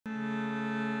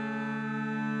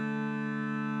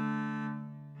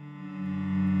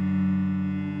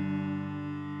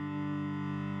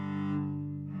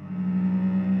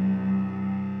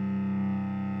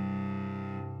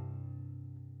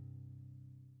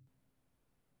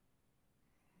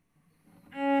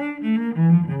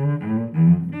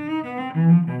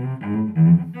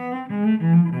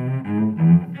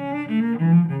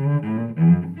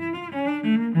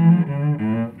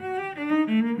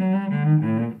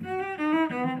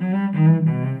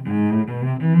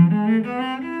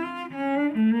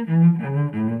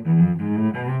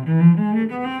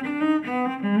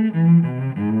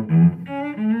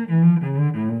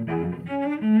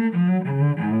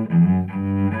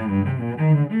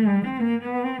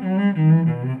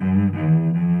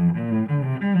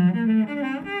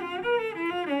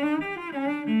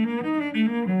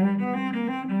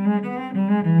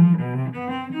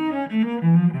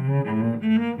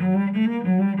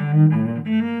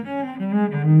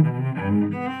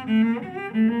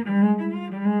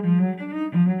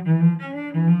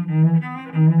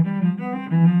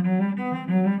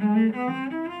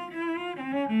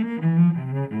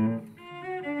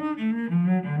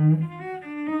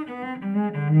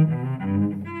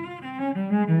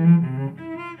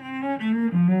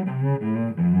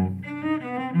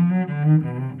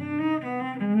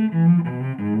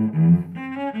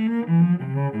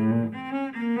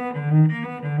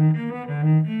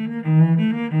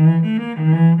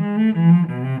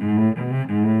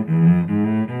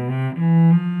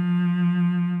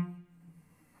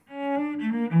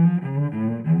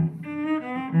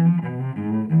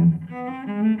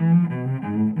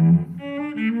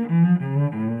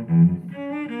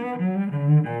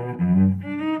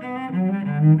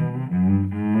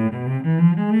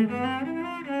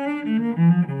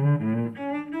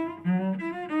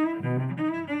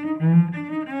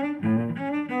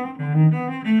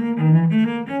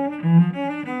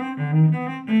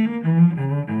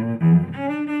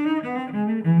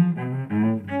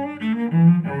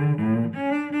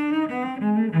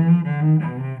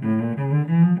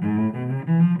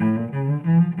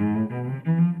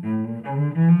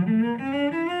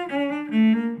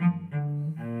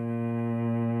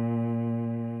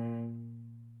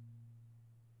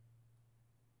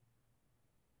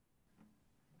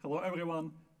Hello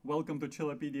everyone, welcome to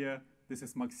Cellopedia. This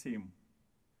is Maxim.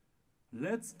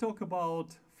 Let's talk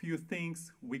about few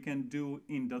things we can do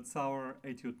in Dotzauer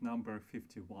Etude number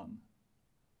 51.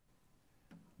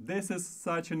 This is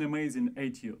such an amazing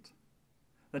etude.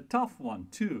 A tough one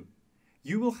too.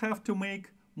 You will have to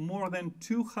make more than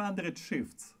 200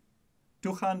 shifts,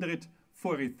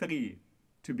 243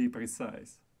 to be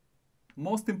precise.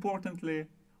 Most importantly,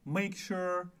 make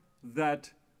sure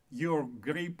that your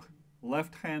grip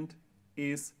left hand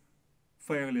is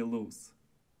fairly loose.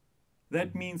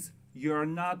 That means you're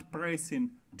not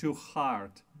pressing too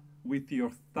hard with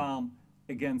your thumb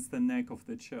against the neck of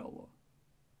the cello.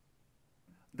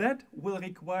 That will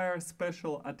require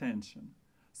special attention.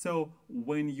 So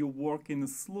when you work in a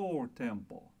slower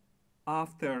tempo,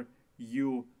 after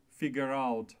you figure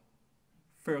out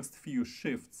first few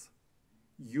shifts,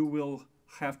 you will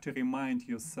have to remind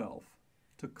yourself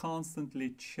to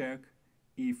constantly check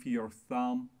if your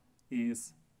thumb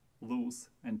is loose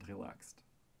and relaxed.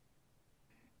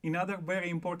 Another very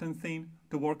important thing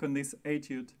to work on this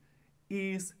etude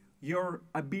is your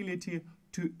ability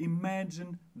to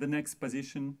imagine the next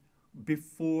position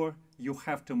before you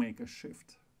have to make a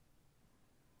shift.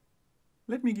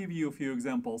 Let me give you a few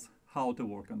examples how to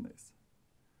work on this.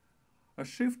 A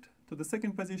shift to the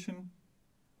second position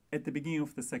at the beginning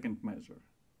of the second measure.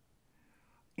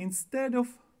 Instead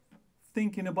of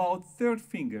thinking about third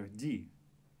finger, D,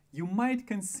 you might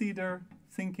consider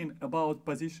thinking about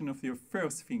position of your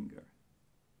first finger.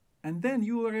 And then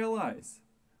you will realize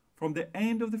from the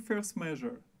end of the first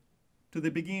measure to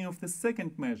the beginning of the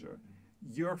second measure,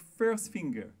 your first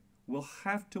finger will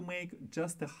have to make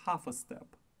just a half a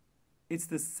step. It's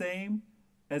the same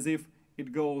as if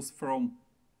it goes from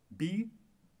B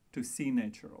to C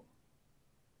natural.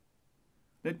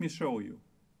 Let me show you.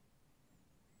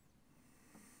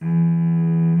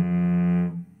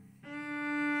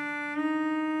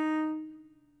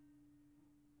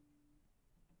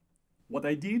 What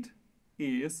I did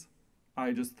is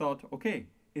I just thought, okay,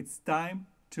 it's time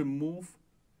to move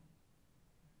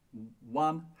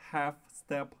 1/2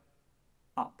 step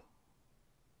up.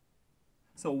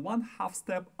 So 1/2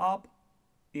 step up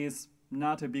is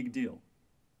not a big deal.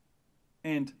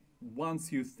 And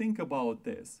once you think about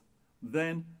this,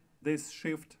 then this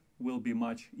shift will be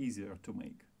much easier to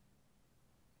make.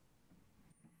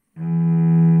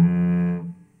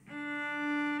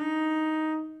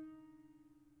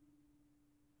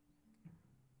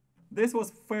 This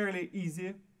was fairly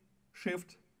easy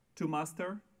shift to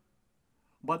master,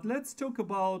 but let's talk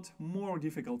about more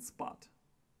difficult spot.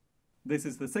 This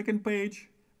is the second page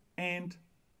and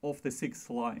of the 6th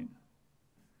line.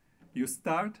 You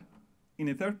start in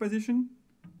a third position,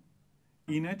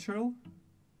 E natural,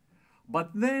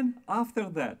 but then after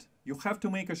that you have to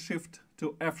make a shift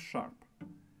to F sharp.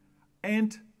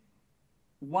 And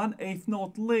 1/8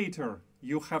 note later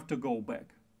you have to go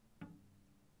back.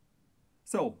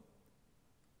 So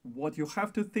what you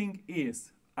have to think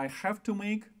is, I have to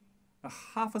make a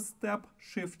half a step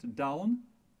shift down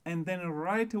and then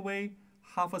right away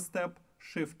half a step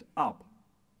shift up.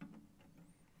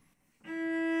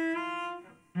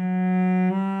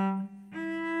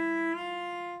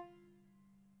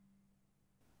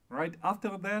 Right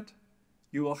after that,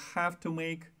 you will have to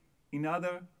make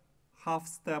another half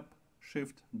step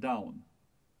shift down.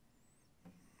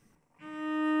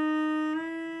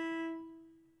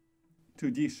 to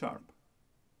D sharp.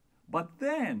 But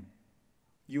then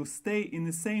you stay in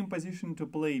the same position to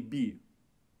play B.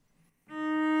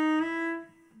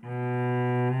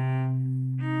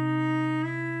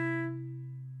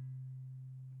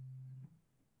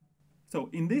 So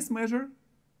in this measure,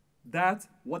 that's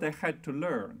what I had to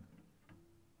learn.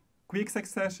 Quick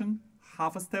succession,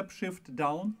 half a step shift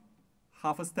down,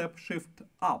 half a step shift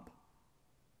up.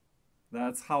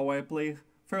 That's how I play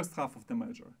first half of the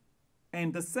measure.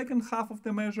 And the second half of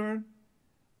the measure,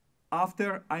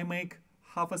 after I make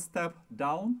half a step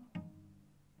down,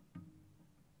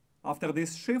 after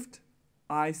this shift,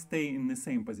 I stay in the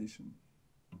same position.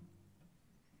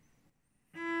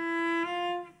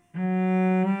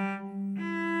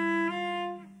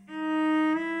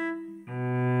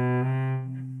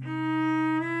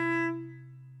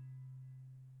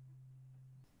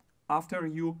 After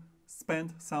you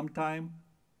spend some time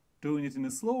doing it in a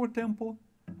slower tempo,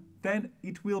 then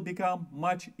it will become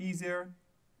much easier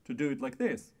to do it like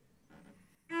this.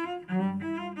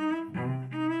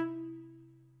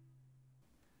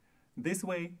 This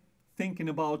way, thinking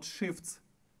about shifts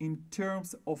in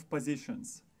terms of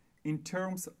positions, in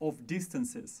terms of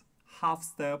distances, half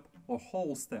step or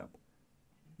whole step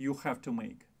you have to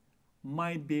make,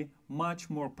 might be much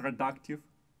more productive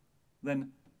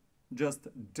than just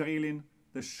drilling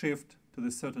the shift to the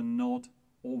certain note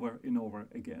over and over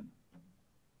again.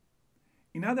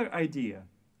 Another idea,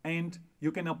 and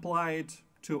you can apply it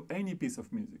to any piece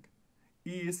of music,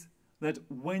 is that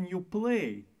when you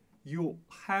play, you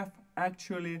have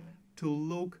actually to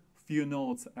look few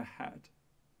notes ahead.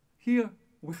 Here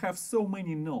we have so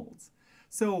many notes.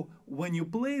 So when you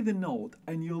play the note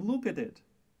and you look at it,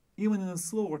 even in a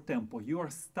slower tempo, you are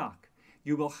stuck.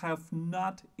 You will have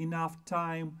not enough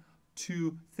time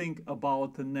to think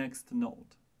about the next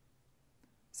note.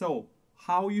 So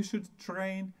how you should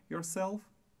train yourself?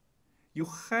 You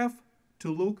have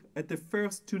to look at the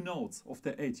first two notes of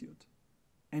the etude.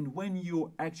 And when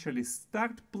you actually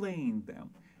start playing them,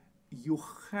 you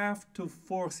have to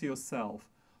force yourself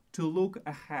to look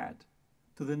ahead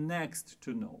to the next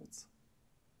two notes.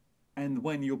 And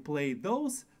when you play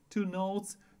those two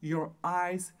notes, your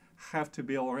eyes have to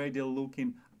be already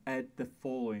looking at the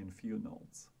following few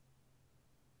notes.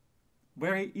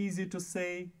 Very easy to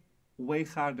say, way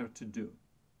harder to do.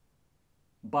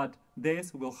 But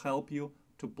this will help you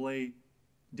to play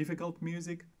difficult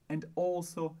music, and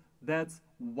also that's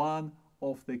one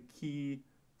of the key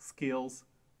skills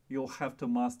you'll have to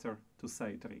master to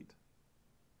sight read.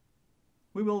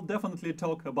 We will definitely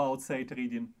talk about sight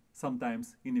reading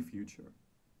sometimes in the future.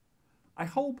 I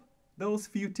hope those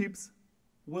few tips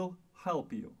will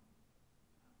help you.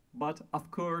 But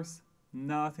of course,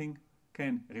 nothing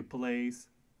can replace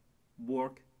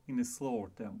work in a slower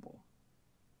tempo.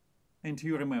 And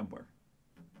you remember,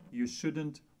 you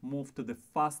shouldn't move to the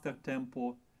faster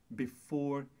tempo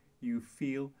before you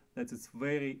feel that it's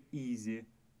very easy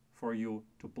for you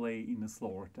to play in a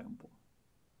slower tempo.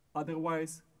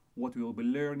 Otherwise, what we'll be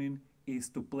learning is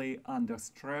to play under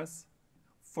stress.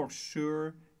 For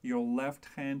sure, your left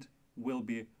hand will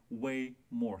be way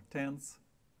more tense,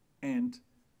 and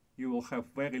you will have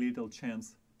very little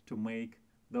chance to make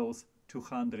those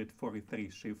 243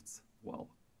 shifts well.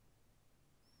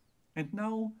 And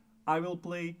now I will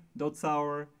play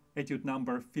Dotzauer Etude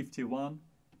number 51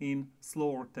 in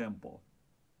slower tempo,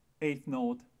 8th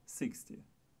note 60.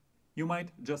 You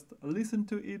might just listen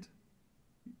to it.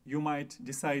 You might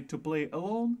decide to play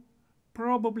alone,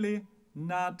 probably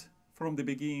not from the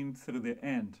beginning through the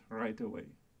end right away.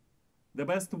 The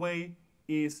best way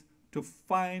is to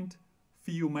find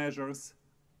few measures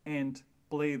and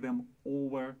play them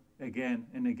over again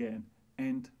and again,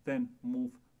 and then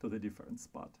move to the different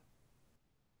spot.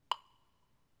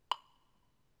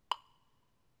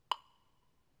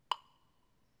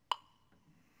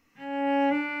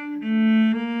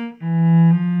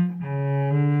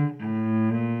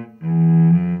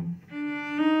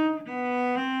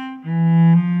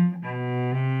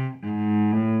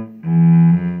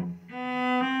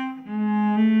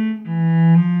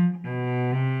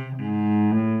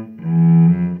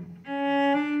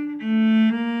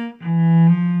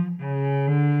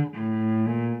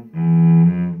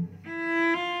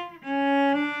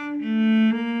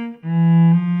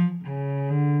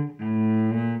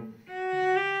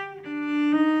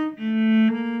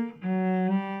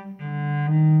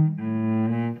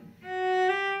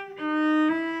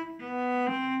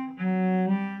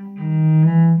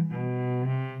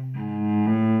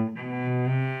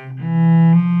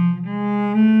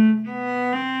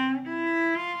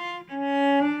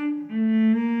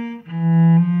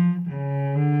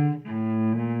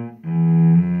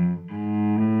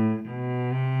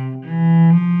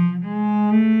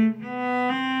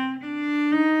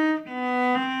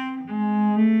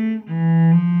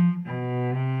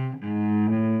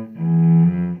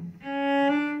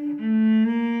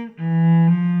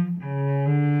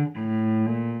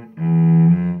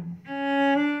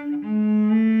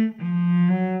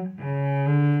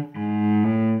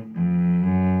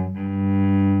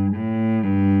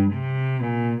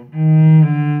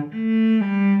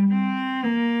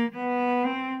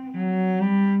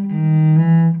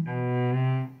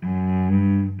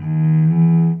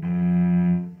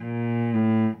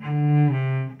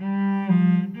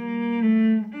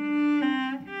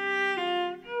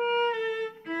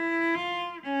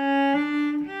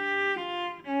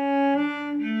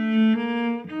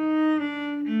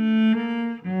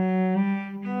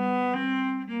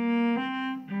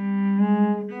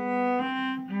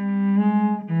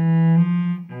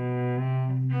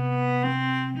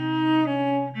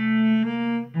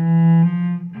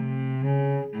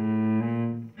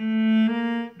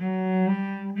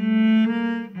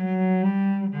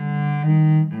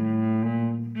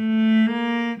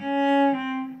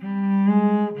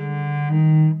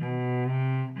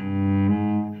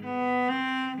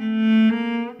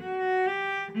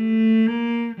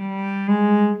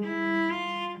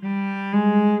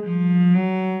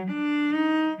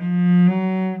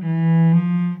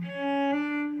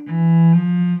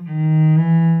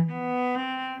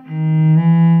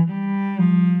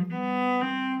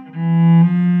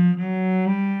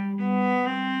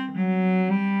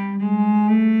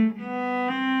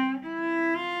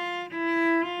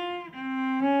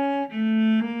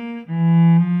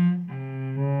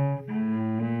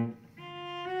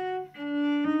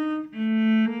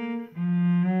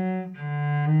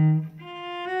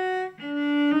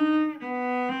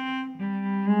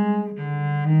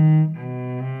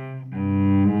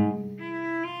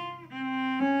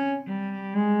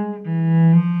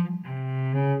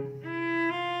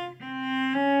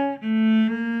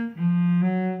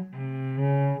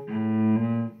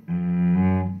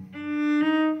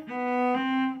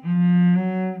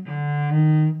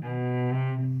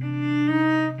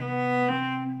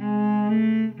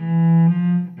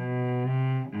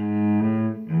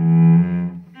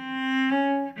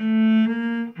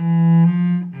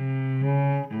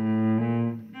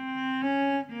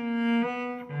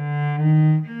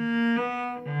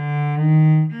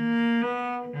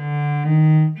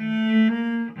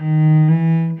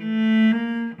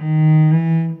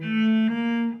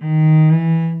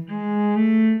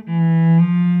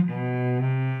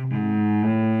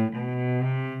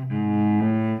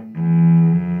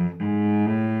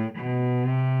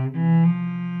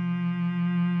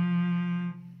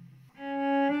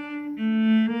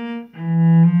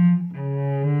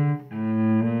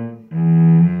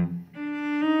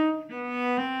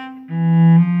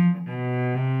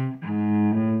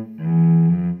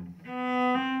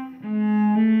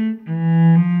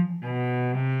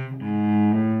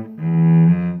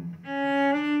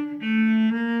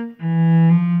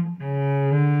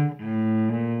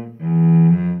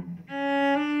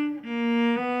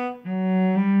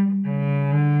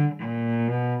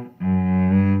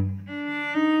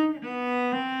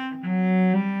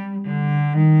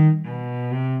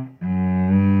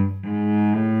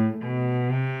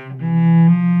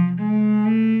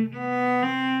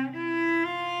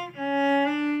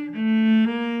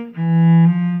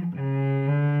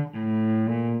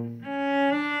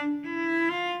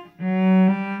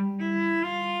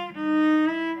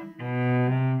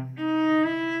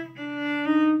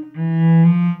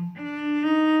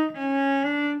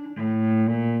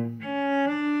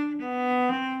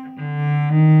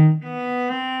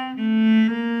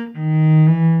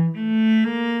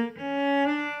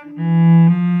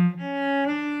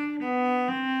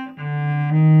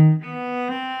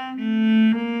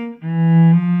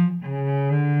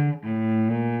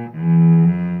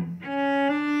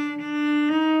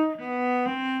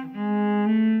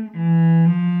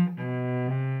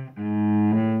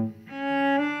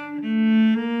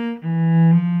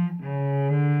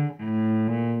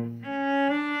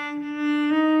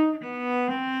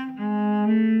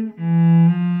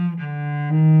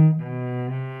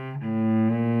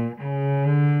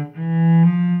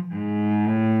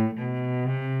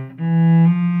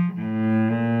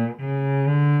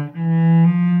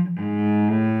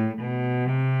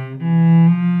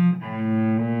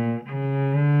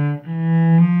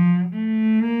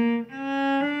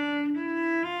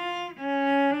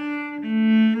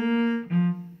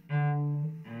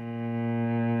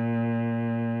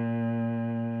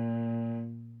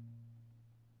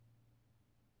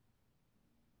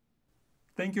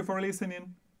 Thank you for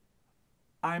listening.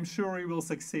 I'm sure you will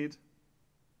succeed.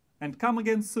 And come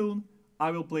again soon.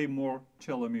 I will play more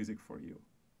cello music for you.